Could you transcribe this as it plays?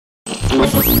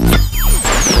It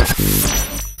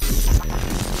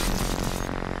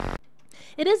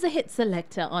is a hit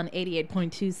selector on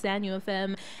 88.2 Sanyo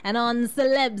FM, and on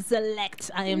Celeb Select,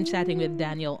 I am chatting with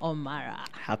Daniel Omara.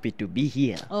 Happy to be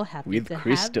here. Oh, happy with to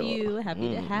Crystal. have you. Happy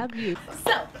to have you.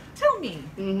 So, tell me,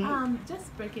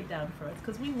 just break it down for us,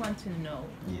 because we want to know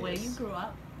where you grew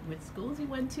up, which schools you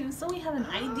went to, so we have an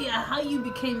idea how you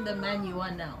became the man you are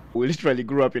now. We literally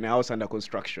grew up in a house under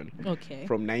construction. Okay.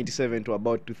 From 97 to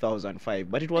about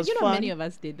 2005. But it was you know, fun. many of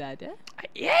us did that, eh?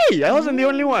 Yay! I wasn't the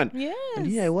only one. Yes. And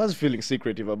yeah, I was feeling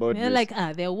secretive about You're this. like,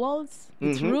 there are walls,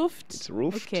 it's roofed. It's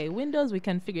roofed. Okay, windows, we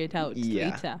can figure it out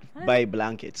later. Buy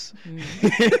blankets.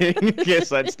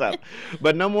 Yes, and stuff.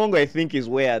 But Namuongo, I think, is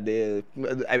where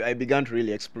I began to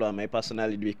really explore my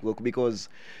personality because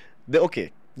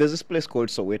there's this place called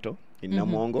Soweto in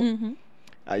Namuongo.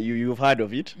 You've heard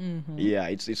of it? Yeah,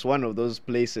 it's one of those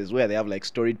places where they have like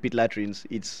storied pit latrines.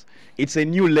 It's a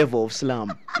new level of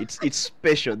slum. It's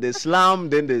special. There's slum,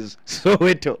 then there's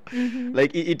Soweto.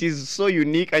 Like it is so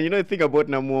unique. And you know the thing about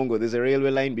Namuongo, there's a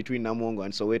railway line between Namuongo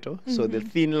and Soweto. So the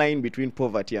thin line between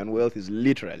poverty and wealth is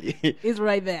literally it's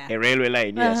right there. A railway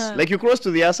line, yes. Like you cross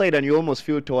to the other side and you almost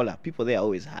feel taller. People there are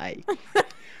always high.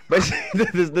 But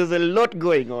there's a lot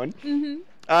going on.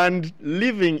 And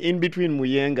living in between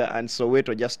Muyenga and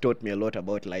Soweto just taught me a lot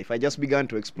about life. I just began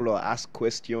to explore, ask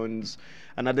questions.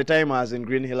 And at the time, I was in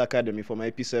Green Hill Academy for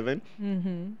my P7.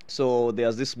 So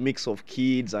there's this mix of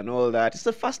kids and all that. It's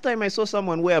the first time I saw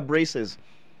someone wear braces.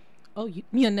 Oh, you've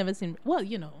never seen... Well,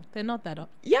 you know, they're not that...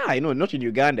 Yeah, I know. Not in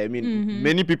Uganda. I mean,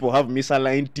 many people have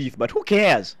misaligned teeth, but who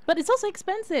cares? But it's also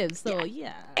expensive, so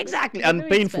yeah. Exactly, and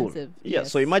painful. Expensive. Yeah,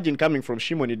 Yes. so imagine coming from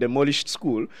Shimoni, demolished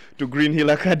school, to Green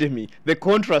Hill Academy. The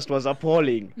contrast was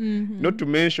appalling. Not to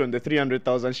mention the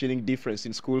 300,000 shilling difference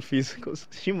in school fees, because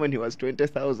Shimoni was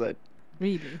 20,000.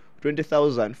 Really?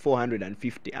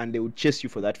 20,450, and they would chase you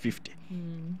for that 50.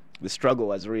 The struggle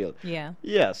was real. Yeah.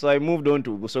 Yeah, so I moved on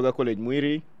to Busoga College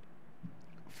Mwiri.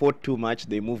 Fought too much,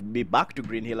 they moved me back to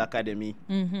Green Hill Academy,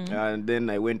 and then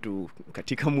I went to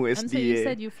Katikamu SDA. And so you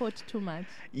said you fought too much.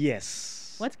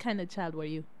 Yes. What kind of child were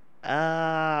you?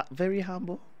 Very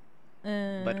humble,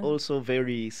 but also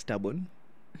very stubborn.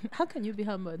 How can you be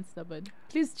humble and stubborn?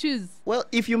 Please choose. Well,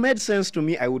 if you made sense to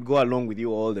me, I would go along with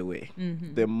you all the way.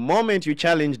 The moment you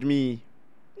challenged me,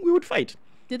 we would fight.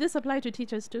 Did this apply to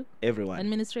teachers too? Everyone.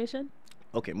 Administration?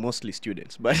 Okay, mostly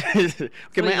students, but okay,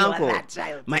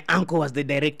 So my uncle was the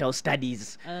director of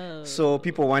studies. Oh. So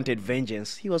people wanted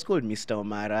vengeance. He was called Mr.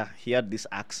 Omara. He had this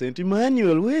accent.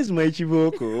 Emmanuel, where's my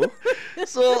chiboko?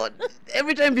 So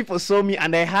every time people saw me,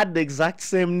 and I had the exact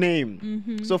same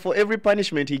name. So for every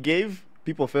punishment he gave,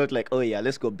 people felt like, oh yeah,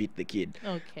 let's go beat the kid.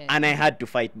 Okay. And I had to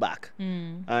fight back.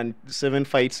 And 7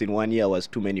 fights in 1 year was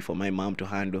too many for my mom to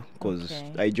handle, because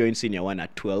I joined senior 1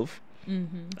 at 12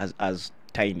 as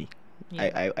tiny.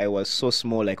 Yeah. I was so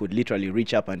small I could literally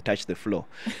reach up and touch the floor.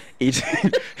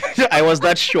 I was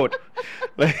that short.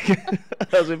 Like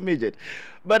I was a midget.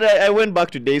 But I went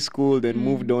back to day school, then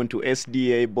moved on to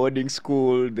SDA, boarding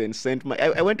school, then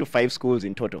I went to 5 schools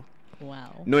in total.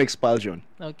 Wow. No expulsion.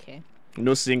 Okay.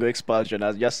 No single expulsion. I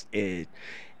was just a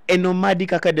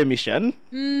nomadic academician.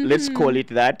 Let's call it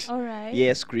that. All right.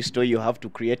 Yes, Crystal, you have to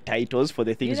create titles for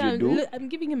the things you do. I'm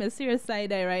giving him a serious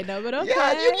side eye right now, but okay.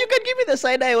 Yeah, you can give me the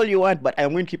side eye all you want, but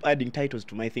I'm going to keep adding titles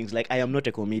to my things. Like, I am not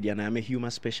a comedian, I'm a humor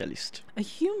specialist. A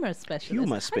humor specialist?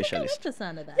 Humor I specialist. like the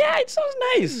sound of that. Yeah, it sounds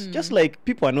nice. Just like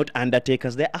people are not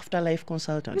undertakers, they're afterlife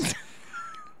consultants.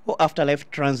 Or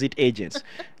afterlife transit agents.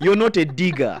 You're not a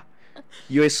digger.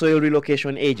 You're a soil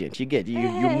relocation agent. You get you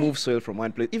move soil from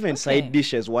one place. Even side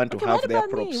dishes want to have their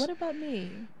props. What about me?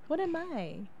 What am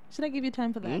I? Should I give you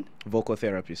time for that? Vocal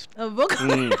therapist. A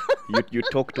vocal. You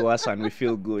talk to us and we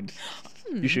feel good.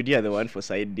 You should hear the one for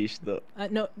side dish though.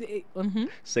 No.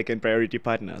 Second priority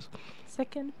partners.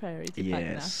 Second priority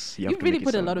Yes, partner. You've really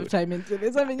put a lot of time into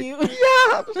this, haven't you?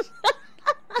 Yeah.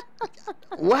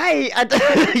 Why?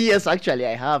 Yes, actually,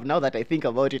 I have. Now that I think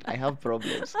about it, I have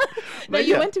problems. Now,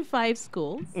 you went to 5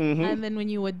 schools, and then when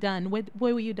you were done, where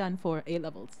were you done for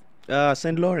A-levels?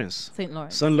 St. Lawrence. St.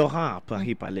 Lawrence. Saint Laurent,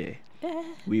 Paris Palais.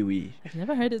 Oui, oui. I've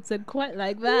never heard it said quite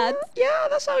like that. Yeah,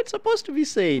 that's how it's supposed to be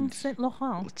said. Saint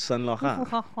Laurent. Saint Laurent.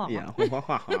 Yeah. You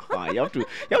have to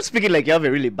speak it like you have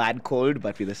a really bad cold,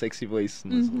 but with a sexy voice.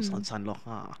 Saint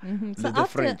Laurent. So The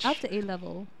French. after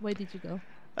A-level, where did you go?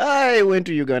 I went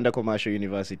to Uganda Commercial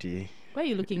University. Why are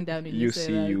you looking down when you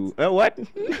say that? UCU. What?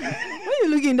 Why are you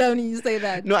looking down and you say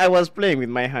that? No, I was playing with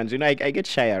my hands. You know, I get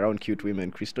shy around cute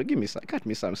women. Crystal, cut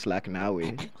me some slack now.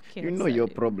 Eh? Okay, You know your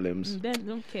problems.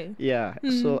 Then okay. Yeah.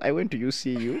 So I went to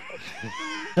UCU.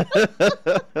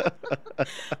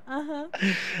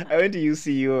 I went to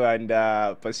UCU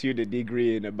and pursued a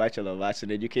degree in a Bachelor of Arts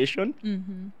in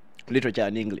Education. Literature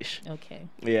and English. Okay.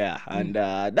 Yeah, and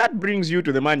that brings you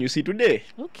to the man you see today.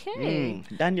 Okay.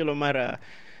 Daniel Omara.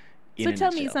 So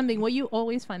tell me something. Were you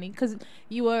always funny? Because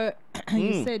you were,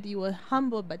 you said you were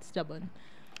humble but stubborn.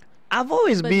 I've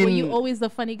always been. Were you always the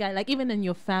funny guy? Like even in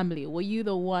your family, were you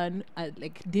the one at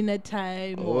like dinner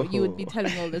time, or you would be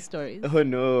telling all the stories? Oh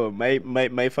no, my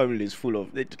family is full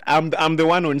of it. I'm the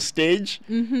one on stage,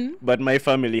 but my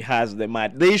family has the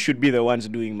mad. They should be the ones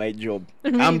doing my job.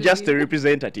 Really? I'm just a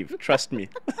representative. Trust me.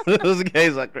 Those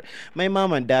guys are. My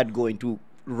mom and dad go into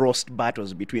roast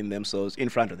battles between themselves in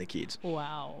front of the kids.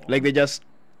 Wow. Like they just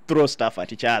throw stuff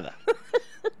at each other.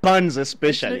 Puns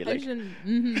especially.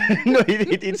 No,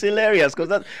 it's hilarious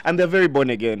because and they're very born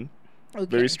again. Okay.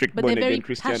 Very strict born again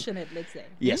Christian. Passionate, let's say.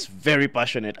 Yes, very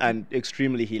passionate and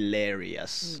extremely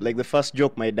hilarious. Like the first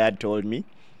joke my dad told me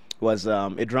was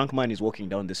a drunk man is walking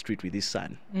down the street with his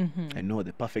son. I know,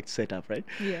 the perfect setup, right?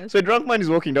 Yes. So a drunk man is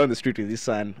walking down the street with his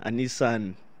son, and his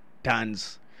son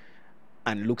turns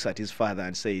and looks at his father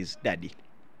and says, "Daddy,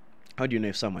 how do you know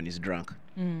if someone is drunk?"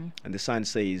 And the son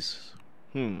says,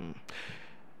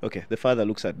 Okay, the father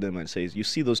looks at them and says, "You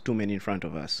see those two men in front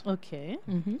of us?" Okay.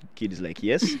 Kid is like,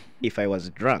 "Yes." If I was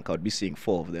drunk, I would be seeing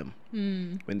four of them.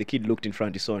 When the kid looked in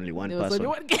front, he saw only one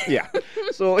person. Yeah.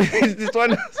 So this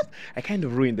one, I kind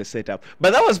of ruined the setup.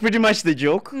 But that was pretty much the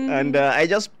joke. And I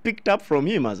just picked up from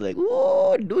him. I was like,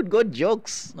 "Oh, dude, got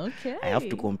jokes. Okay. I have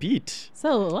to compete."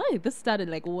 So this started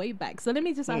like way back. So let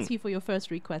me just ask you for your first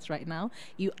request right now.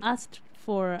 You asked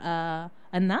for a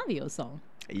Navio song.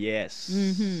 Yes.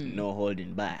 No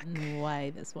holding back. Why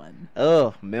this one?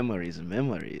 Oh, memories.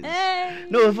 Hey,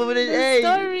 no,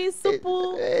 story,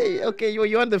 super. Hey, okay,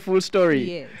 you want the full story?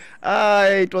 Yes.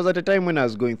 It was at a time when I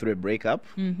was going through a breakup,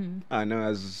 and I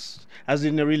was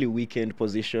in a really weakened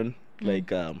position,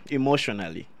 like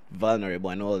emotionally vulnerable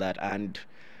and all that, and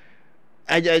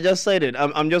I just decided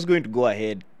I'm just going to go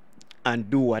ahead and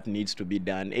do what needs to be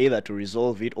done, either to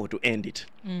resolve it or to end it.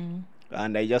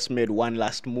 And I just made one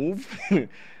last move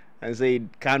and said,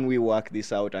 "Can we work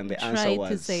this out?" And the answer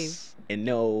was a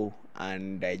no.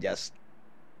 And I just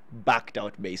backed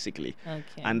out, basically.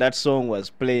 Okay. And that song was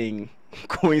playing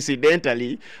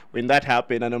coincidentally when that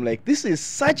happened. And I'm like, this is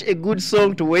such a good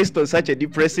song to waste on such a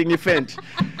depressing event.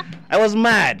 I was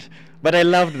mad. But I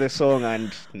loved the song,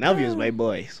 and Navio is my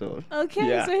boy. So okay,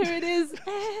 yeah. So here it is.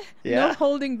 No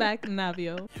holding back,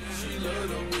 Navio.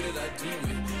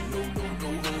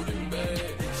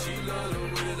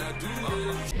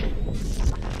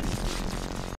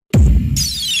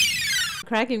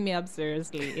 Cracking me up,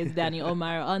 seriously, is Daniel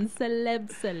Omara on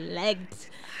Celeb Select.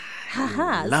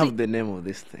 Love the name of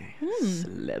this thing.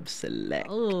 Celeb Select.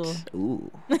 Ooh.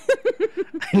 I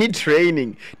need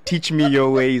training. Teach me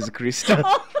your ways, Krista.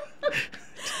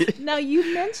 Now,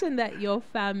 you mentioned that your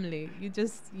family,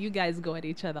 you guys go at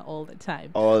each other all the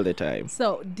time. All the time.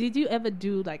 So, did you ever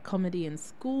do like comedy in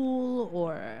school,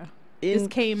 or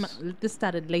this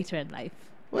started later in life?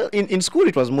 Well, in school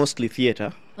it was mostly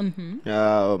theater.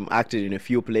 Acted in a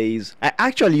few plays. I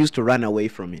actually used to run away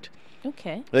from it.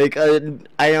 Okay. Like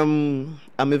I'm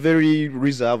a very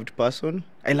reserved person.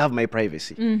 I love my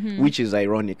privacy, which is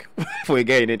ironic for a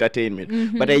guy in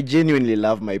entertainment. But I genuinely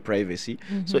love my privacy.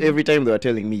 So every time they were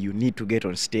telling me you need to get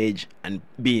on stage and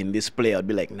be in this play, I'd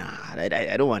be like, nah,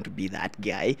 I don't want to be that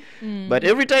guy. But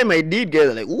every time I did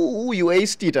get like, ooh, you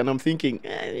aced it, and I'm thinking,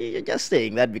 you're just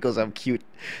saying that because I'm cute.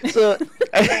 So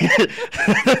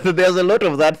there's a lot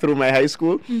of that through my high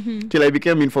school till I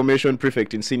became information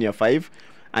prefect in senior 5,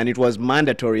 and it was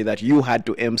mandatory that you had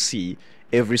to MC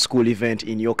every school event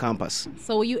in your campus.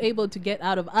 So were you able to get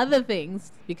out of other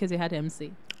things because you had to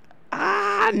MC?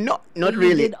 No, not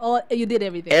really. You did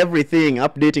everything? Everything.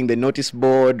 Updating the notice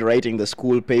board, writing the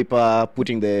school paper,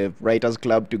 putting the writers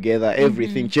club together,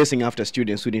 everything. Chasing after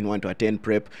students who didn't want to attend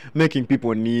prep, making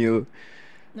people kneel.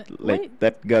 Like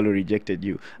that girl who rejected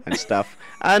you and stuff.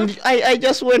 And I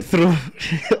just went through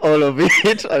all of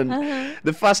it. And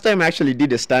the first time I actually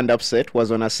did a stand-up set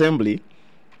was on assembly.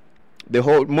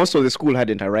 Most of the school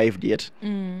hadn't arrived yet,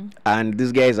 and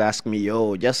these guys asked me,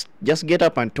 "Yo, just get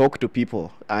up and talk to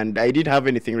people." And I didn't have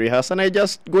anything rehearsed, and I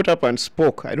just got up and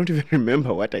spoke. I don't even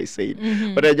remember what I said,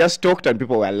 but I just talked, and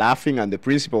people were laughing, and the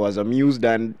principal was amused,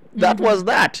 and That was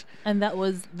that. And that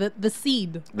was the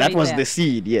seed. That was the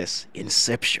seed, yes.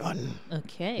 Inception.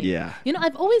 Okay. Yeah. You know,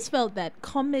 I've always felt that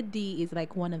comedy is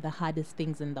like one of the hardest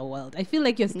things in the world. I feel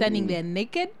like you're standing there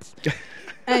naked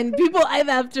and people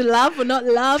either have to laugh or not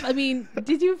laugh. I mean,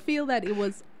 did you feel that it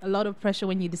was a lot of pressure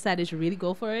when you decided to really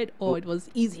go for it, or it was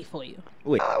easy for you?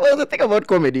 Wait. Well, the thing about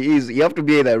comedy is you have to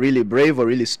be either really brave or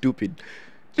really stupid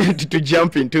to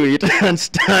jump into it and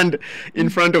stand in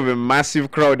front of a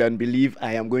massive crowd and believe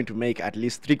I am going to make at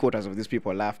least 3/4 of these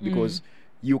people laugh, because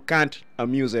you can't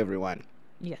amuse everyone.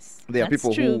 Yes, there are that's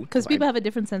people true, who, because people have a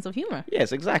different sense of humor.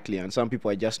 Yes, exactly, and some people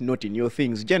are just not in your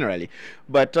things generally.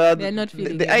 But they're not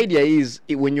feeling the idea is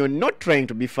when you're not trying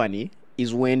to be funny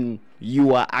is when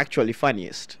you are actually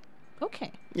funniest.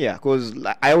 Okay. Yeah, because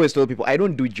I always tell people I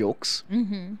don't do jokes.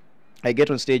 I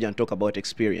get on stage and talk about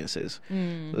experiences.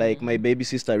 Like my baby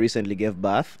sister recently gave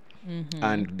birth,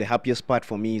 and the happiest part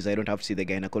for me is I don't have to see the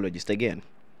gynecologist again.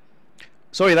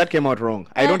 Sorry, that came out wrong.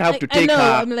 I don't have to take her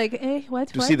I'm like, what?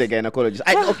 see the gynecologist.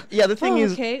 The thing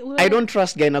is, I don't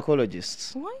trust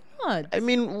gynecologists. Why not? I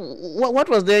mean, what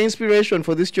was their inspiration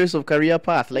for this choice of career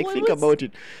path? Like, think about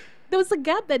it. There was a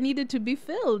gap that needed to be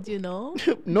filled, you know.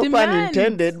 No pun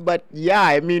intended, but yeah,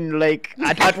 I mean, like,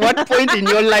 at what point in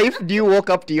your life do you walk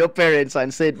up to your parents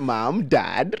and said, Mom,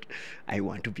 Dad, I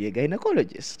want to be a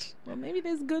gynecologist? Well, maybe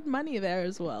there's good money there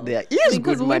as well. There is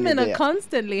because good money women there. are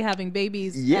constantly having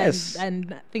babies. Yes.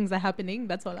 And things are happening.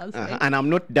 That's all I'll say. And I'm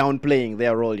not downplaying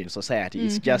their role in society.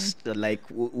 It's just like,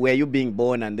 were you being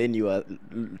born and then you are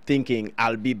thinking,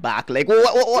 I'll be back? Like,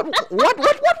 what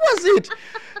was it?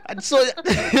 And so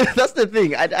that's the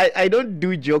thing. I don't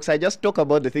do jokes. I just talk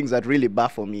about the things that really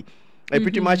baffle me. I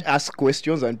pretty much ask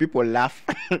questions and people laugh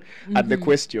at the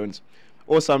questions,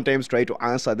 or sometimes try to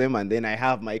answer them, and then I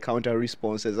have my counter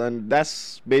responses, and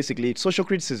that's basically social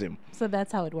criticism. So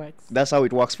that's how it works. That's how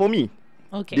it works for me.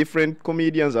 Okay. Different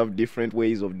comedians have different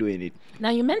ways of doing it.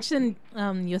 Now, you mentioned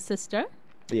your sister.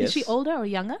 Yes. Is she older or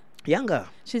younger? Younger.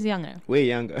 She's younger. Way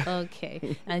younger.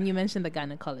 Okay. And you mentioned the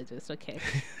gynecologist. Okay.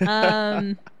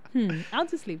 I'll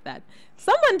just leave that.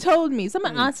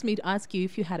 Someone asked me to ask you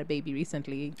if you had a baby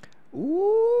recently.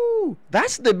 Ooh,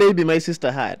 that's the baby my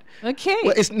sister had. Okay.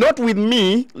 Well, it's not with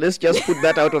me. Let's just put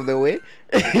that out of the way.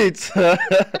 It's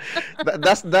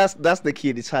that's the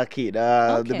kid. It's her kid.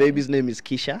 The baby's name is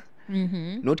Kisha.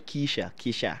 Not Keisha.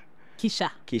 Kisha.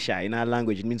 Kisha. Kisha. In our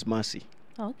language, it means mercy.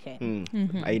 Okay.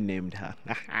 I named her.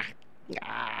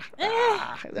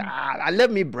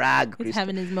 Let me brag. He's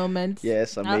having his moment.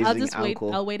 Yes, amazing. I'll just uncle.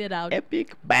 wait. I'll wait it out.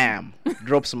 Epic, bam,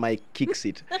 drops my kicks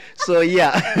it. So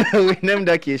yeah, we named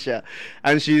her Keisha,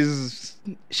 and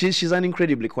she's an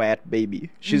incredibly quiet baby.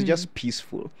 She's just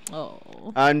peaceful.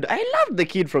 Oh. And I loved the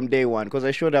kid from day one, because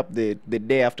I showed up the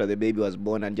day after the baby was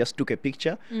born and just took a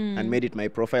picture and made it my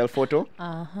profile photo.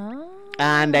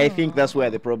 And I think that's where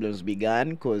the problems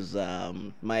began, because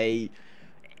my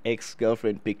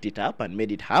ex-girlfriend picked it up and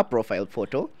made it her profile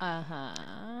photo.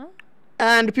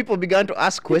 And people began to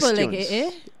ask questions. Like,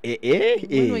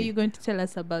 when were you going to tell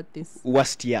us about this?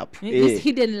 What's up? This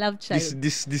hidden love child.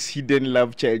 This hidden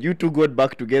love child. You two got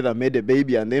back together, made a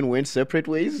baby, and then went separate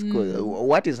ways?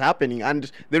 What is happening?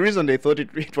 And the reason they thought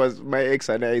it was my ex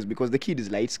and I is because the kid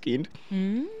is light-skinned.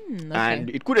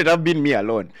 And it couldn't have been me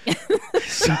alone.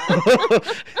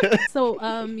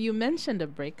 So you mentioned a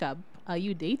breakup. Are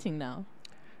you dating now?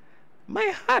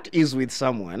 My heart is with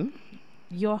someone.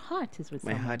 Your heart is with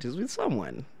My someone? heart is with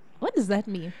someone. What does that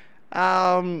mean?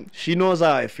 She knows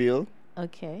how I feel.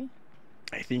 Okay.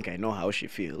 I think I know how she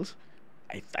feels.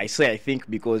 I say I think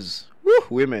because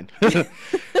women.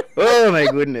 Oh my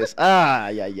goodness.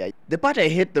 Yeah. The part I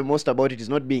hate the most about it is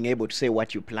not being able to say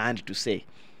what you planned to say.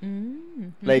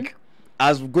 Like, I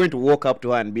was going to walk up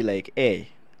to her and be like, hey,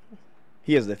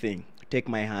 here's the thing. Take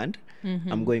my hand.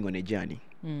 I'm going on a journey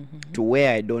to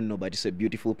where I don't know, but it's a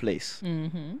beautiful place.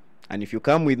 And if you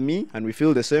come with me and we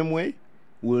feel the same way,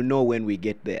 we'll know when we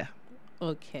get there.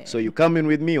 Okay. So you come in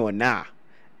with me or nah?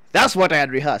 That's what I had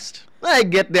rehearsed. I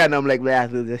get there and I'm like,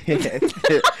 what's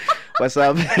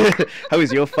up? How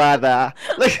is your father?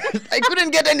 Like, I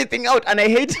couldn't get anything out, and I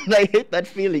hate that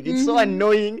feeling. It's so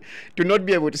annoying to not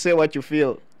be able to say what you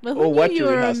feel. But or what you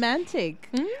were rehearsed. romantic.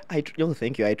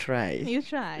 Thank you. I try. You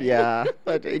try. Yeah,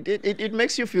 but it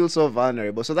makes you feel so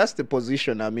vulnerable. So that's the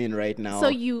position I'm in right now. So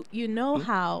you know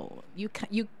how you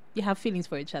have feelings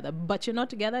for each other, but you're not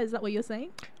together. Is that what you're saying?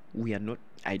 We are not.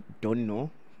 I don't know.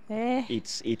 Eh.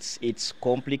 It's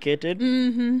complicated.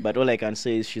 But all I can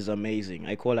say is she's amazing.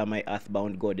 I call her my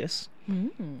earthbound goddess.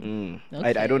 Okay.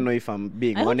 I don't know if I'm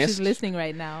being I hope honest. she's listening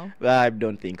right now. I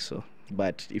don't think so.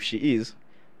 But if she is,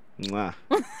 mwah.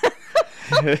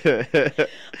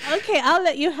 Okay, I'll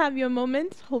let you have your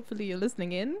moment. Hopefully you're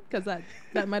listening in, because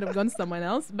that might have gone to someone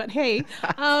else. But hey,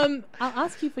 I'll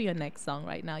ask you for your next song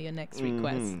right now, your next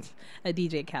request. A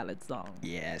DJ Khaled song.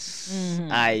 Yes.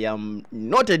 I am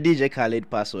not a DJ Khaled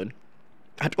person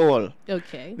at all.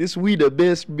 Okay. This we the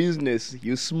best business.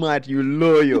 You smart, you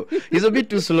loyal. He's a bit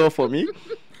too slow for me.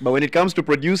 But when it comes to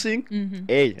producing,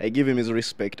 hey, I give him his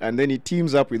respect. And then he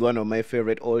teams up with one of my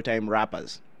favorite all-time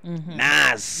rappers,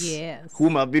 Nas. Yes.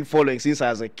 Whom I've been following since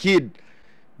I was a kid.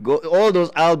 All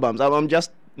those albums. I'm just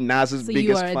Nas's So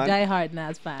biggest you are fan. a diehard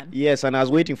Nas fan. Yes, and I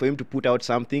was waiting for him to put out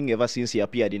something ever since he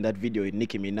appeared in that video with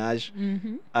Nicki Minaj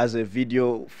as a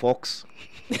video fox.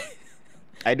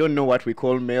 I don't know what we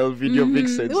call male video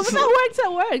vixens. Well,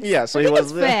 that works. Yeah, so I he think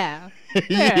was it's there. fair.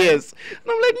 Yes.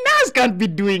 And I'm like, Nas can't be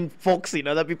doing fox in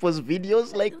other people's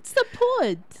videos. Like,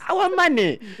 Support. our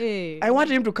money. Hey. I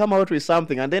wanted him to come out with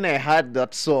something. And then I heard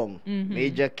that song,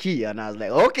 Major Key. And I was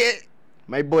like, okay,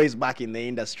 my boy is back in the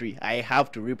industry. I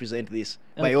have to represent this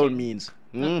by all means.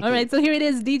 All right, so here it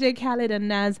is, DJ Khaled and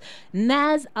Nas.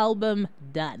 Nas album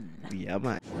done. Yeah,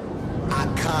 man.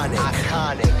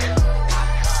 Iconic.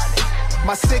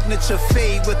 My signature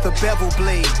fade with the bevel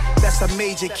blade. That's a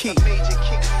major key.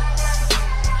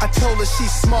 I told her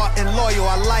she's smart and loyal.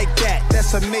 I like that.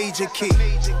 That's a major key.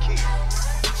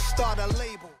 Start a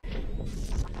label.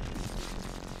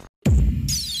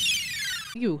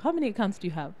 How many accounts do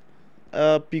you have?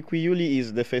 Pikuyuli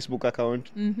is the Facebook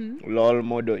account. Lol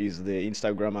Modo is the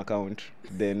Instagram account.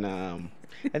 Then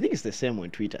I think it's the same on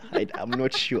Twitter. I'm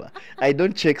not sure. I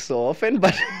don't check so often,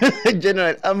 but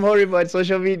generally, I'm horrible at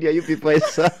social media. You people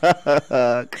suck.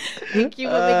 Thank you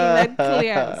for making that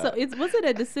clear. So was it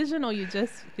a decision, or you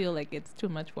just feel like it's too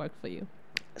much work for you?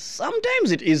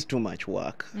 Sometimes it is too much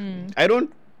work. I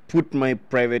don't put my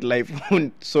private life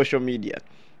on social media.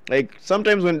 Like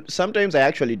sometimes I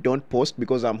actually don't post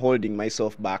because I'm holding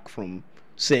myself back from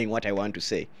saying what I want to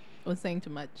say. Or saying too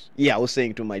much? Yeah, I was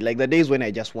saying too much. Like the days when I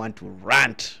just want to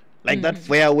rant, like that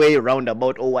fairway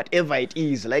roundabout or whatever it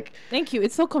is. Like, thank you.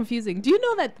 It's so confusing. Do you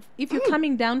know that if you're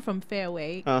coming down from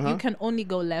fairway, you can only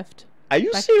go left? Are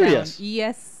you back serious? Down?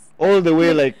 Yes. All the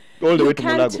way, all the way to You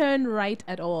can't Malago. turn right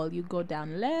at all. You go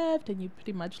down left and you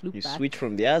pretty much loop You back. switch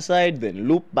from the other side, then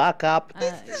loop back up.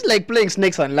 It's like playing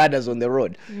snakes and ladders on the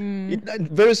road.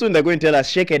 Very soon they're going to tell us,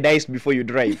 shake a dice before you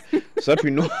drive, so that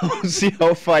we know, see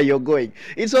how far you're going.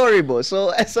 It's horrible.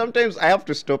 So sometimes I have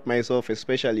to stop myself,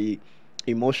 especially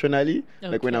emotionally,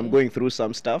 like when I'm going through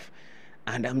some stuff,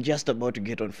 and I'm just about to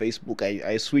get on Facebook.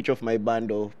 I switch off my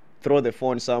bundle, throw the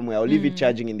phone somewhere, I'll leave it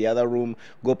charging in the other room,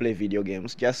 go play video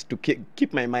games, just to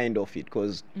keep my mind off it,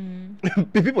 because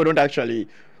people don't actually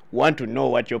want to know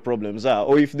what your problems are,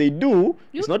 or if they do,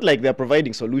 it's not like they're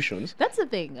providing solutions. That's the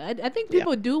thing. I think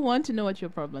people do want to know what your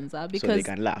problems are, because they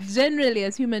can laugh. Generally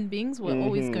as human beings we're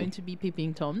always going to be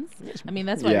peeping toms. I mean,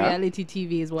 that's why reality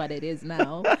TV is what it is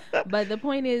now. But the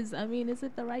point is, I mean, is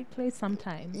it the right place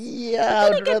sometimes? Yeah,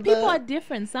 But then again, people are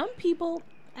different. Some people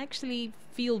actually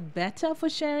feel better for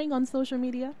sharing on social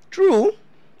media. True.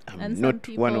 I'm And some not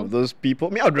one people- of those people.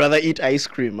 Me, I'd rather eat ice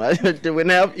cream. When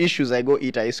I have issues, I go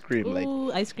eat ice cream. Ooh,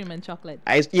 ice cream and chocolate.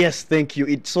 Yes, thank you.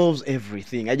 It solves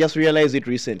everything. I just realized it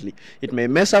recently. It may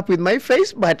mess up with my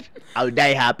face, but I'll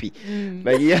die happy.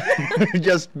 Like, yeah,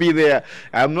 just be there.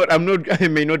 I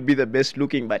may not be the best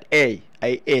looking, but hey,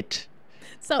 I ate.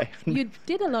 So you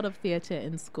did a lot of theater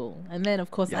in school, and then of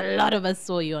course a lot of us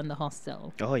saw you on the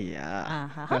Hostel. Oh yeah.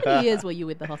 How many years were you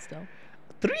with the Hostel?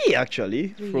 3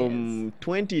 actually, 3 from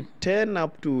 2010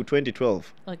 up to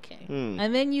 2012. Okay.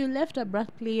 And then you left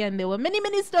abruptly, and there were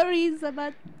many stories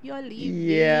about your leaving.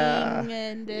 Yeah.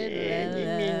 And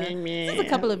this is a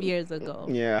couple of years ago.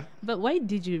 Yeah. But why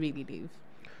did you really leave?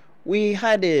 We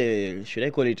had should I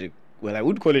call it I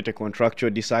would call it a contractual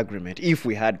disagreement if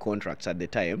we had contracts at the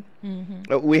time.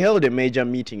 We held a major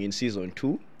meeting in season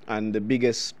 2, and the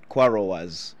biggest quarrel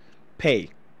was pay,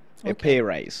 a pay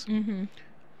rise.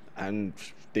 And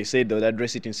they said they would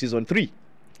address it in season 3.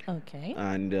 Okay.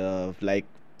 And like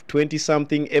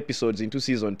 20-something episodes into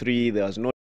season 3, there was no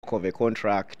talk of a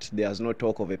contract, there was no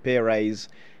talk of a pay rise.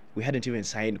 We hadn't even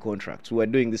signed contracts. We were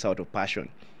doing this out of passion.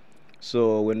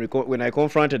 So when I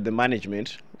confronted the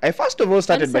management, I first of all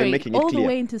started by making it clear. All the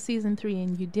way into season 3,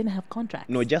 and you didn't have contracts?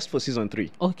 No, just for season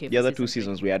 3. Okay. The other 2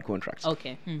 seasons we had contracts.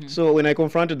 Okay. So when I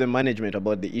confronted the management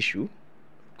about the issue,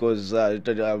 because I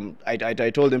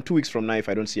told them 2 weeks from now, if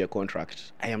I don't see a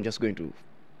contract, I am just going to,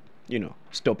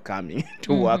 stop coming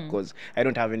to work, because I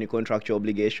don't have any contractual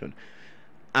obligation.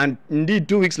 And indeed,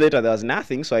 2 weeks later, there was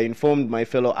nothing. So I informed my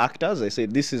fellow actors. I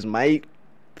said, this is my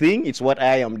thing. It's what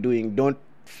I am doing. Don't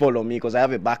follow me because I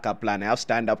have a backup plan. I have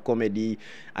stand-up comedy,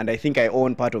 and I think I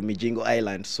own part of Mijingo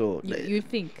Island. So You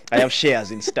think? I have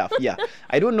shares in stuff. Yeah,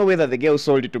 I don't know whether the girl who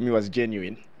sold it to me was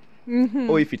genuine.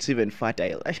 Or if it's even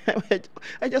fertile.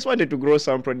 I just wanted to grow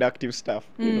some productive stuff,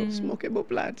 smokable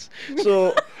plants.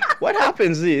 So what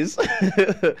happens is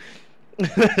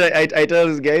I tell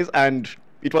these guys, and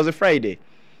it was a Friday.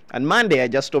 And Monday, I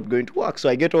just stopped going to work. So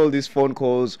I get all these phone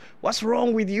calls. What's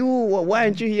wrong with you? Why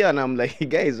aren't you here? And I'm like,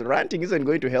 guys, ranting isn't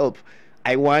going to help.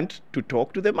 I want to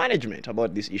talk to the management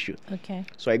about this issue. Okay.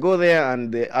 So I go there,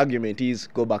 and the argument is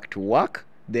go back to work,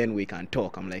 then we can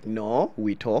talk. I'm like, no,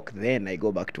 we talk, then I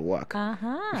go back to work.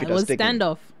 It was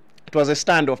standoff. It was a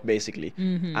standoff, basically.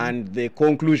 And the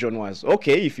conclusion was,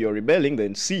 okay, if you're rebelling,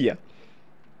 then see ya.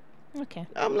 Okay.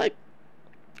 I'm like,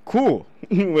 cool.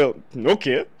 Well,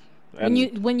 okay.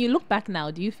 When you look back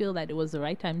now, do you feel that it was the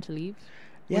right time to leave?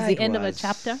 Was the end of a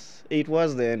chapter? It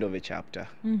was the end of a chapter.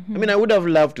 I mean, I would have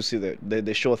loved to see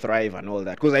the show thrive and all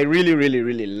that, because I really, really,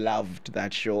 really loved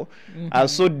that show. I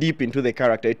was so deep into the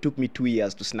character, it took me 2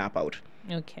 years to snap out.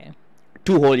 Okay.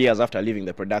 2 whole years after leaving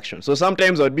the production. So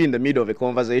sometimes I'd be in the middle of a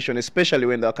conversation, especially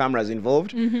when there are cameras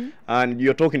involved, and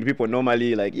you're talking to people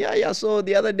normally like, yeah, so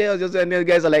the other day I was just, and the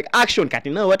guys are like, action, Kat.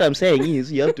 You know what I'm saying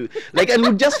is you have to, like, and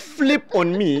would just flip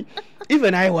on me.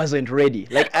 Even I wasn't ready.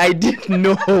 Like, I didn't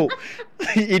know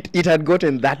it had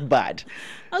gotten that bad.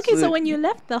 Okay, so when you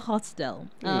left the hostel,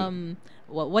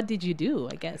 what did you do,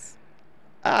 I guess?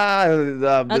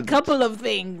 A couple of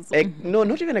things. No,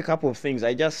 not even a couple of things.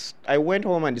 I went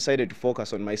home and decided to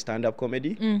focus on my stand-up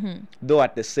comedy. Though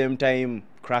at the same time,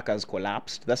 Crackers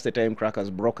collapsed. That's the time Crackers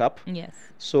broke up. Yes.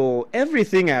 So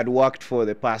everything I had worked for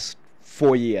the past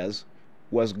 4 years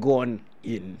was gone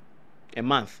in a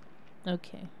month.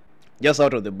 Okay. Just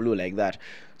out of the blue like that.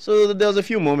 So there was a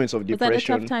few moments of depression. Was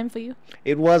that a tough time for you?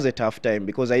 It was a tough time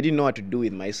because I didn't know what to do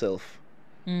with myself.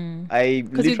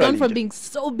 Because you've gone from being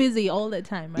so busy all the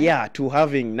time, right? Yeah, to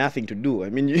having nothing to do.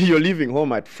 I mean, you're leaving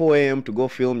home at 4 a.m. to go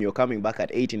film. You're coming back at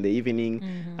 8 in the evening.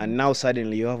 And now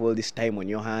suddenly you have all this time on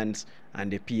your hands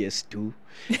and a PS2.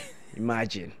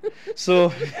 Imagine.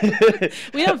 So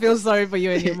we don't feel sorry for you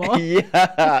anymore.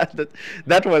 Yeah,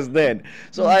 that was then.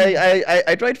 So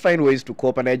I tried to find ways to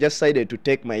cope, and I just decided to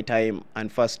take my time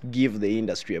and first give the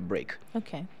industry a break.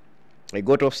 Okay. I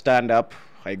got off stand-up,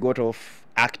 I got off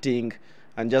acting,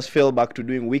 and just fell back to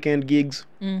doing weekend gigs,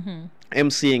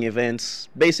 emceeing events,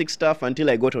 basic stuff, until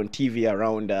I got on TV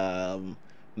around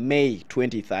May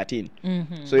 2013.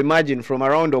 So imagine, from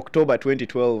around October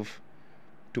 2012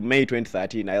 to May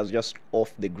 2013, I was just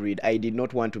off the grid. I did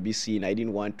not want to be seen. I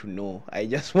didn't want to know. I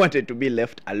just wanted to be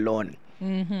left alone.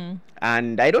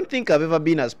 And I don't think I've ever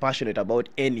been as passionate about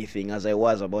anything as I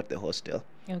was about the hostel.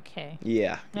 Okay.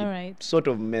 Yeah. All right. Sort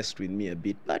of messed with me a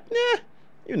bit, but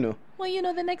you know.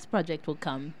 Well, the next project will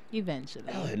come eventually.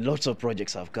 Lots of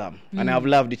projects have come, and I've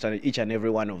loved each and every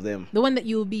one of them. The one that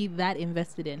you'll be that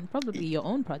invested in, probably your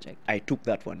own project. I took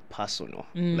that one personal.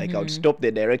 Like, I would stop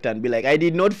the director and be like, I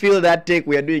did not feel that take.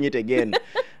 We are doing it again.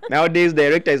 Nowadays, the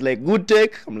director is like, good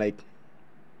take. I'm like,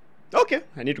 okay,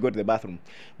 I need to go to the bathroom.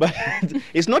 But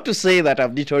it's not to say that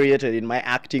I've deteriorated in my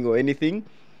acting or anything.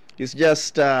 It's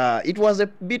just, it was a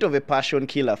bit of a passion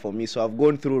killer for me. So I've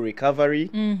gone through recovery.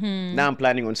 Now I'm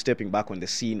planning on stepping back on the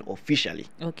scene officially.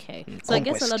 Okay. So I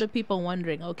guess a lot of people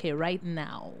wondering, okay, right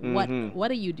now,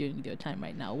 what are you doing with your time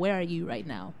right now? Where are you right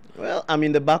now? Well, I'm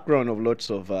in the background of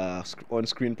lots of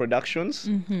on-screen productions.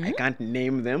 I can't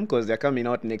name them because they're coming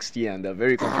out next year and they're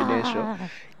very confidential.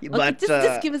 But okay,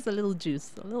 just give us a little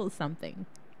juice, a little something.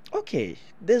 Okay,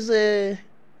 there's a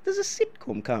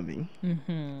sitcom coming,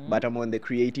 but I'm on the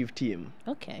creative team.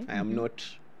 Okay. I am not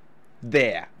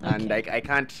there, and I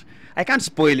can't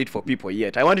spoil it for people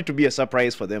yet. I want it to be a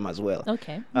surprise for them as well.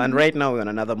 Okay. And right now we're on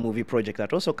another movie project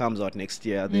that also comes out next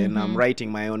year. Then I'm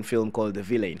writing my own film called The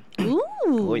Villain. Ooh.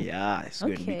 Oh yeah, it's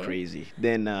going to be crazy.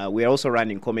 Then we're also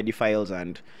running comedy files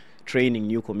and training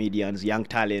new comedians, young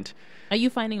talent. Are you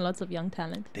finding lots of young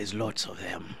talent? There's lots of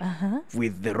them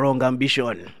with the wrong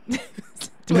ambition.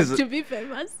 To be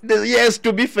famous? Yes,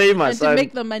 to be famous. And to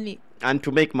make the money. And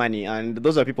to make money. And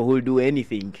those are people who will do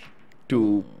anything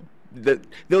to...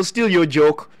 They'll steal your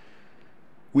joke,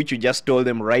 which you just told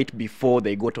them right before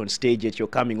they got on stage, yet you're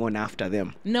coming on after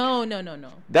them. No.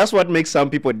 That's what makes some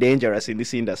people dangerous in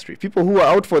this industry. People who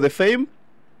are out for the fame,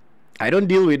 I don't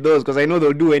deal with those because I know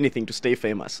they'll do anything to stay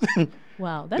famous.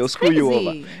 Wow, that's they'll screw crazy. you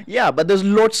over. Yeah, but there's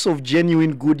lots of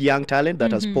genuine good young talent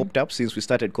that has popped up since we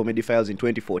started Comedy Files in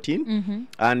 2014.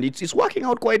 And it's working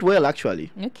out quite well,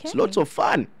 actually. Okay. It's lots of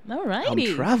fun. All righty.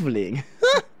 I'm traveling.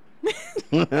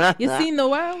 You've seen the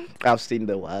world? I've seen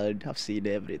the world. I've seen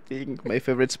everything. My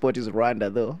favorite spot is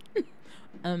Rwanda, though.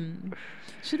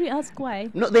 Should we ask why?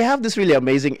 No, they have this really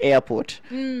amazing airport.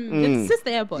 It's just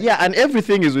the airport. Yeah, and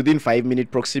everything is within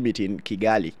 5-minute proximity in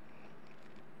Kigali.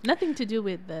 Nothing to do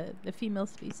with the female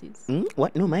species.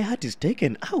 What? No, my heart is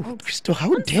taken. Oh, Crystal,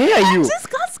 how dare you? Just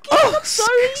got scared. I'm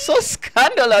sorry. So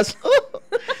scandalous. Oh.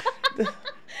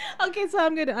 Okay, so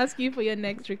I'm going to ask you for your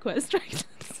next request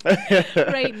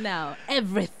right now.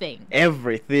 Everything.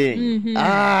 Everything.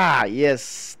 Ah,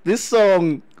 yes. This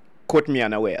song caught me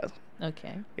unaware.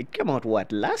 Okay. It came out,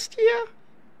 what, last year?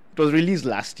 It was released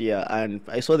last year, and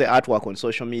I saw the artwork on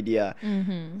social media,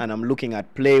 and I'm looking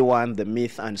at Play One, The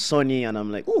Myth, and Sonny, and I'm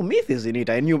like, oh, Myth is in it.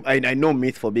 I know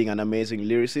Myth for being an amazing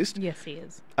lyricist. Yes, he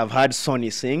is. I've heard Sonny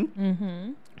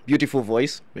sing. Beautiful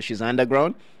voice, but she's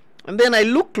underground. And then I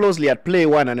looked closely at Play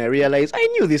One, and I realized I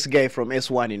knew this guy from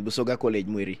S1 in Busoga College,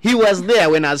 Mwiri. He was there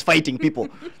when I was fighting people.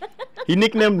 He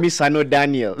nicknamed me Sano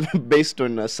Daniel, based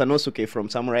on Sanosuke from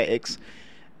Samurai X.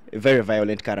 A very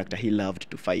violent character. He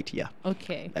loved to fight, yeah.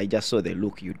 Okay. I just saw the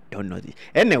look. You don't know this.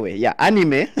 Anyway, yeah,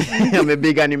 anime. I'm a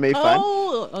big anime fan.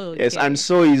 Oh, okay. Yes, and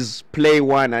so is Play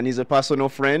One, and he's a personal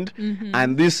friend.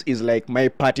 And this is like my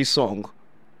party song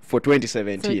for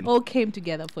 2017. So it all came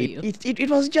together for you. It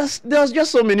was just, there was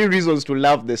just so many reasons to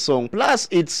love the song. Plus,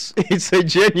 it's a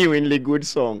genuinely good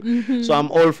song. So I'm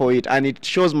all for it. And it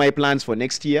shows my plans for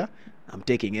next year. I'm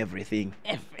taking everything.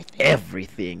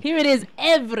 Everything. Here it is,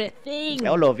 everything.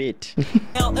 All of it.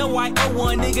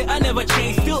 LNY01, nigga, I never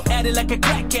change. Still at it like a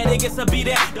crackhead, I guess I'll be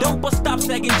there. Don't but stop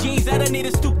sagging jeans, I don't need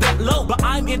to stoop that low. But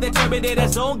I'm in the Terminator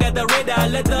zone, got the radar,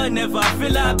 leather, never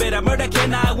feel I better. Murder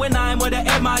can I when I'm with the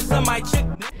MI, some my chick.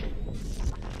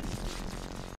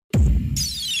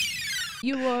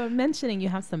 You were mentioning you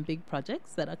have some big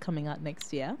projects that are coming out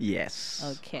next year. Yes.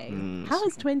 Okay. How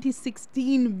has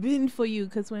 2016 been for you?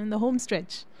 Because we're in the home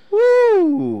stretch.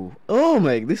 Woo! Oh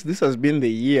my! This has been the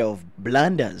year of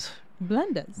blunders.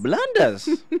 Blunders.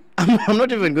 I'm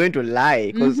not even going to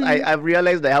lie, because I've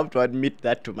realized I have to admit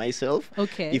that to myself.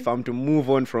 Okay. If I'm to move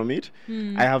on from it,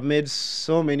 I have made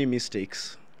so many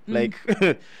mistakes. Like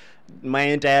my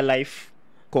entire life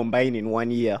combined in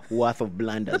 1 year worth of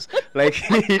blunders. Like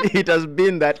it has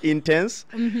been that intense,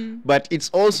 but it's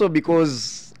also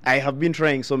because I have been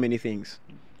trying so many things.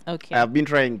 Okay. I've been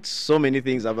trying so many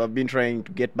things. I've been trying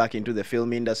to get back into the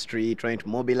film industry, trying to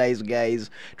mobilize guys,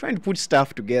 trying to put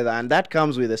stuff together, and that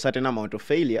comes with a certain amount of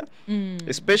failure,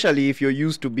 especially if you're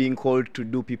used to being called to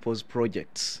do people's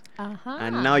projects.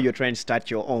 And now you're trying to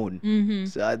start your own.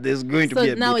 So there's going to be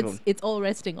a now bit of, it's all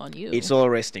resting on you. it's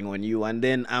all resting on you. And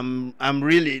then I'm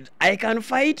really, I can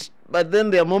fight, but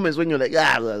then there are moments when you're like,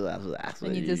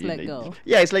 when you just let go.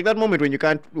 Yeah, it's like that moment when you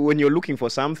can't, when you're looking for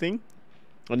something,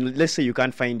 and let's say you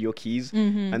can't find your keys,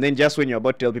 and then just when you're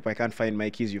about to tell people I can't find my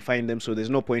keys, you find them, so there's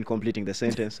no point completing the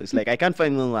sentence. It's like, I can't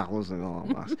find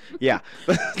yeah.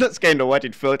 That's kind of what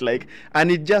it felt like.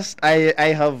 And it just, I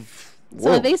have,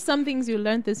 so are there some things you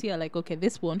learned this year, like, okay,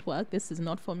 this won't work, this is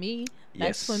not for me,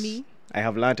 that's for me? I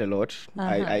have learned a lot.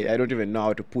 I don't even know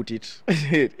how to put it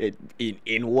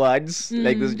in words.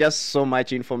 Like, there's just so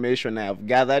much information I have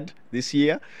gathered this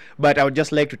year. But I would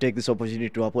just like to take this opportunity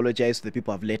to apologize to the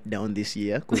people I've let down this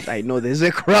year, because I know there's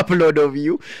a crap load of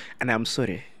you, and I'm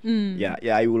sorry. Yeah,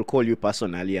 I will call you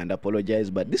personally and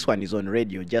apologize, but this one is on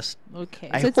radio. Just okay.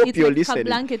 I so hope it's you're like listening. a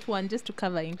blanket one just to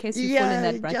cover in case you fall in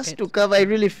that bracket. Just to cover. I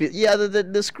really feel,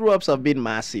 the screw ups have been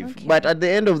massive, but at the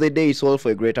end of the day, it's all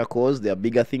for a greater cause. There are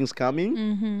bigger things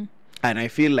coming, and I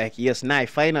feel like, yes, now I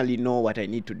finally know what I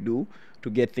need to do to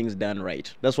get things done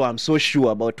right. That's why I'm so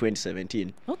sure about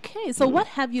 2017. Okay, so what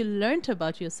have you learned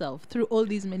about yourself through all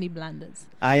these many blunders?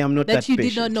 I am not that you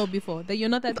patient. did not know before. That you're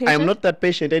not that patient? I am not that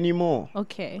patient anymore.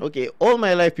 Okay. Okay, all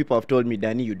my life people have told me,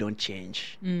 Danny, you don't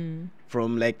change.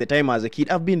 From like the time I was a kid,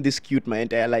 I've been this cute my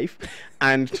entire life,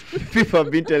 and people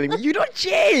have been telling me, you don't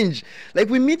change. Like,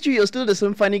 we meet you, you're still the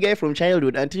same funny guy from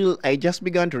childhood, until I just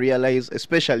began to realize,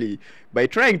 especially by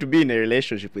trying to be in a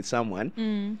relationship with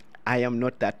someone, I am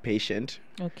not that patient.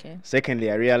 Okay. Secondly,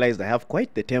 I realized I have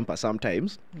quite the temper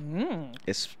sometimes,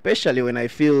 especially when I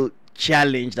feel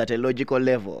challenged at a logical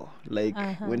level. Like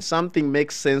when something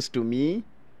makes sense to me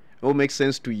or makes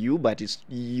sense to you, but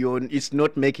it's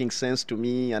not making sense to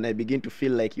me, and I begin to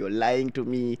feel like you're lying to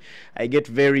me, I get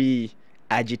very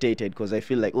agitated, because I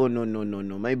feel like, oh no,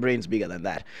 my brain's bigger than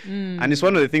that. And it's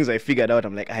one of the things I figured out.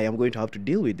 I'm like, I am going to have to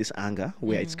deal with this anger,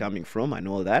 where it's coming from and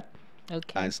all that.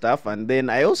 And stuff. And then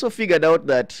I also figured out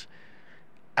that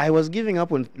I was giving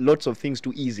up on lots of things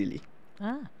too easily.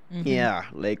 Yeah,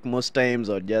 like most times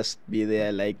I'll just be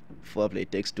there, like, foreplay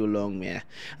takes too long, yeah.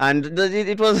 And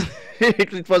it was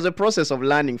it was a process of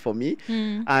learning for me,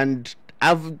 and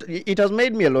it has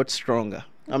made me a lot stronger.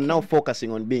 I'm now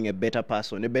focusing on being a better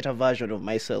person, a better version of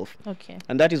myself. Okay.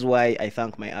 And that is why I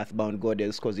thank my earthbound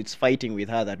goddess, because it's fighting with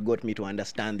her that got me to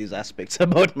understand these aspects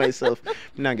about myself.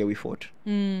 Nange, we fought.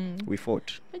 We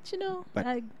fought. But you know, But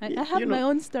I y- have you know- my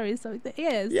own story, so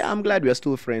yes. Yeah, I'm glad we are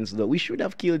still friends, though. We should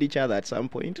have killed each other at some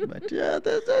point, but yeah,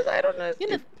 I don't know. You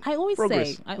know, I always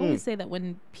progress. say that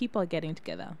when people are getting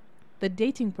together, the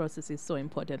dating process is so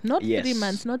important. Not 3 Yes.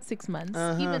 months, not 6 months,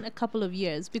 Uh-huh. even a couple of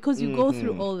years, because you go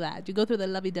through all that. You go through the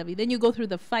lovey-dovey, then you go through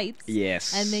the fights.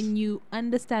 Yes. And then you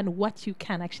understand what you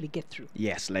can actually get through.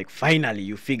 Yes, like finally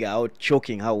you figure out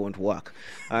choking how won't work.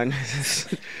 And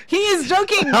He is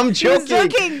joking. I'm joking. He's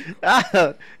joking.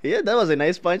 Yeah, that was a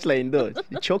nice punchline though.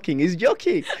 Choking is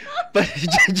joking. But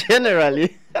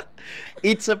generally,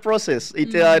 it's a process.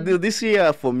 This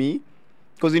year for me,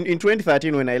 because in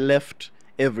 2013 when I left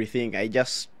everything, I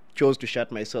just chose to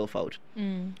shut myself out.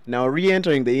 Now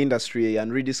re-entering the industry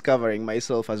and rediscovering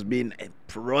myself has been a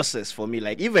process for me.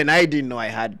 Like even I didn't know I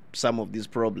had some of these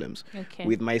problems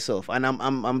with myself, and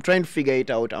I'm trying to figure it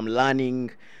out. I'm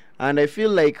learning, and I feel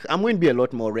like I'm going to be a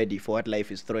lot more ready for what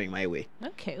life is throwing my way.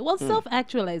 Okay. Well,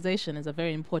 self-actualization is a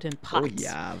very important part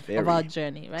yeah, of our very.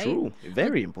 journey, right? True,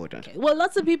 very important. Okay. Well,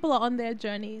 lots of people are on their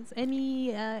journeys.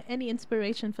 Any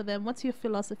inspiration for them? What's your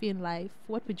philosophy in life?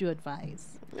 What would you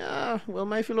advise? Well,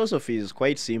 my philosophy is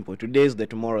quite simple. Today is the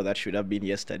tomorrow that should have been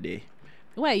yesterday.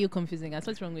 Why are you confusing us?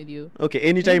 What's wrong with you? Okay,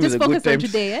 anytime is just a good focus on time.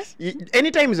 today, eh?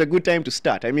 Anytime is a good time to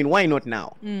start. I mean, why not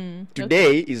now?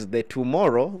 Today is the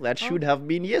tomorrow that should have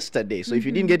been yesterday. So if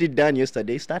you didn't get it done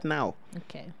yesterday, start now.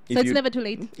 Okay. If So it's you- never too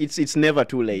late. It's never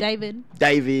too late. Dive in.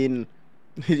 Dive in.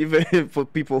 Even for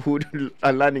people who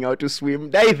are learning how to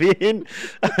swim, dive in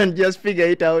and just figure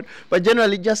it out. But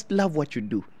generally, just love what you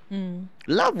do.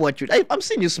 Love what you do. I'm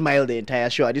seeing you smile the entire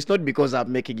show, and it's not because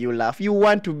I'm making you laugh. You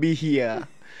want to be here.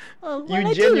 Oh, You well, I do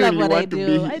love genuinely what I want to do.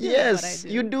 be I do love what I yes, do.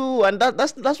 you do, and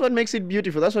that's what makes it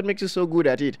beautiful. That's what makes you so good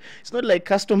at it. It's not like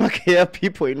customer care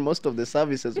people in most of the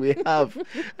services we have.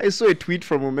 I saw a tweet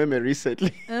from Umeme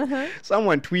recently.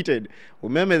 Someone tweeted,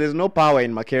 Umeme, there's no power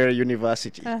in Makerere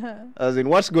University. As in,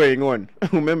 what's going on?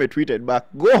 Umeme tweeted back,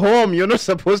 go home, you're not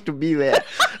supposed to be there.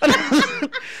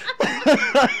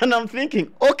 And I'm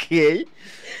thinking, okay,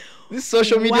 this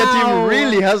social media team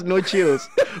really has no chills.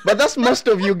 But that's most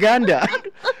of Uganda.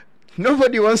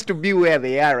 Nobody wants to be where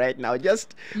they are right now.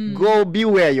 Just go be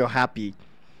where you're happy.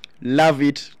 Love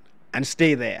it and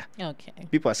stay there. Okay.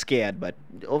 People are scared, but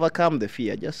overcome the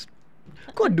fear. Just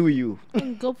go do you.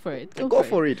 Go for it. Go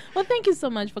for it. Well, thank you so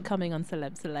much for coming on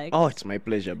Celeb Select. Oh, it's my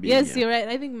pleasure being Yes, here. you're right.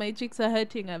 I think my cheeks are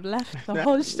hurting. I've laughed the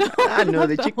whole show. No,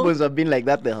 the The cheekbones have been like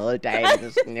that the whole time.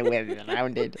 Just nowhere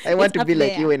around it. I want to up be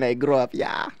like there. you when I grow up.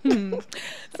 Yeah.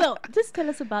 So, just tell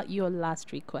us about your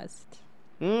last request.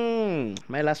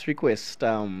 My last request.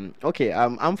 Okay,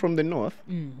 I'm from the north.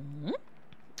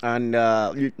 And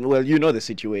you know the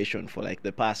situation for like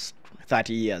the past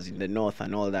 30 years in the north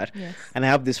and all that. Yes. And I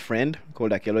have this friend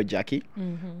called Akelo Jackie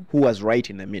who was right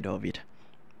in the middle of it.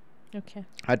 Okay.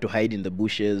 Had to hide in the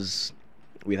bushes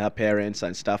with her parents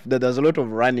and stuff. There's a lot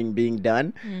of running being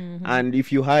done. And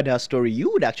if you heard her story, you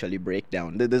would actually break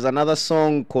down. There's another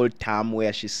song called Tam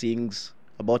where she sings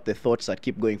about the thoughts that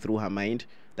kept going through her mind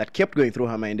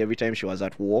every time she was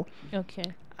at war. Okay.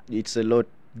 It's a lot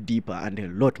deeper and a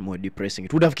lot more depressing.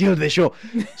 It would have killed the show.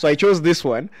 So I chose this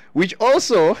one, which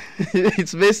also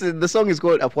it's based. The song is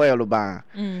called Apoya Loba.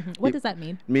 What does that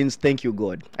mean? Means thank you,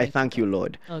 God. I thank you,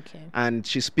 Lord. Okay. And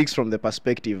she speaks from the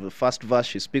perspective. The first verse,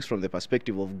 she speaks from the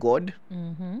perspective of God,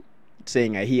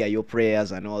 saying, "I hear your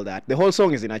prayers" and all that. The whole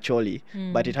song is in Acholi,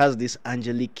 but it has this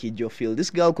angelic Kijo feel. This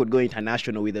girl could go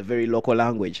international with a very local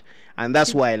language, and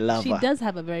that's why I love She her. does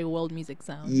have a very world music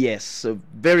sound. Yes, a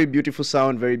very beautiful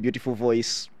sound, very beautiful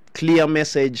voice, clear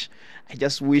message. I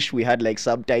just wish we had like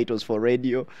subtitles for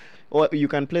radio. Or you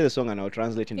can play the song and I'll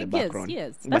translate in the background.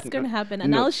 Yes, But that's going to happen, and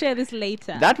no, I'll share this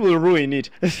later. that will ruin it.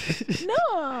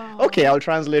 No. Okay, I'll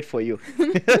translate for you.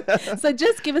 So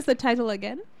just give us the title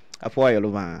again. Apoya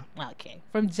Luma. Okay.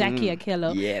 From Jackie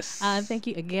Akelo. Yes. Thank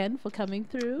you again for coming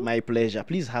through. My pleasure.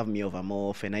 Please have me over more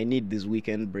often. I need these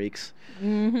weekend breaks.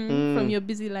 From your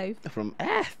busy life. From they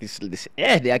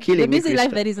are killing The me. busy life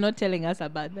Krista. that he's not telling us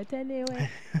about. But anyway,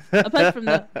 apart from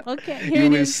that, okay, here You it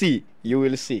will is. see. You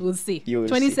will see. We'll see. You will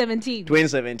 2017.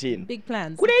 2017. Big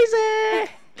plans.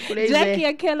 Crazy. Jackie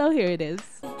Akelo, here it is.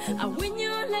 I win you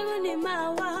legoni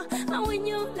mawa, I win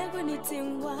you legoni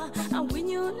tingwa, I win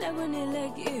you legoni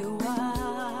legiwa.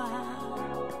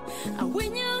 I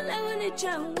win you legoni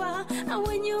changwa, I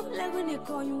win you legoni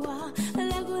konywa,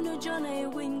 legoni jona e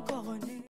win kone.